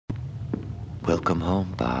Welcome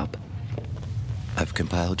home, Bob. I've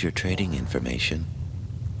compiled your trading information.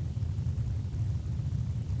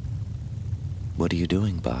 What are you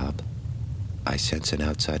doing, Bob? I sense an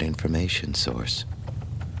outside information source.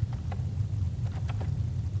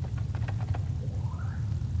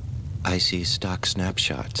 I see stock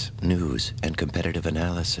snapshots, news, and competitive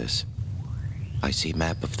analysis. I see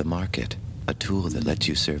map of the market, a tool that lets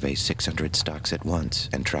you survey 600 stocks at once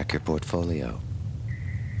and track your portfolio.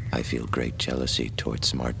 I feel great jealousy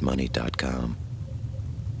towards Smartmoney.com.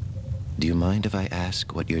 Do you mind if I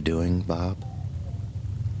ask what you're doing, Bob?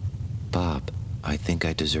 Bob, I think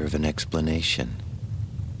I deserve an explanation.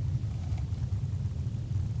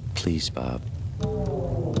 Please, Bob.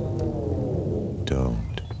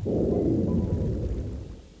 Don't.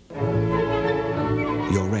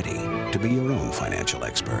 You're ready to be your own financial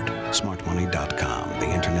expert. Smartmoney.com,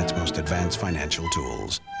 the internet's most advanced financial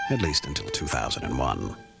tools, at least until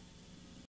 2001.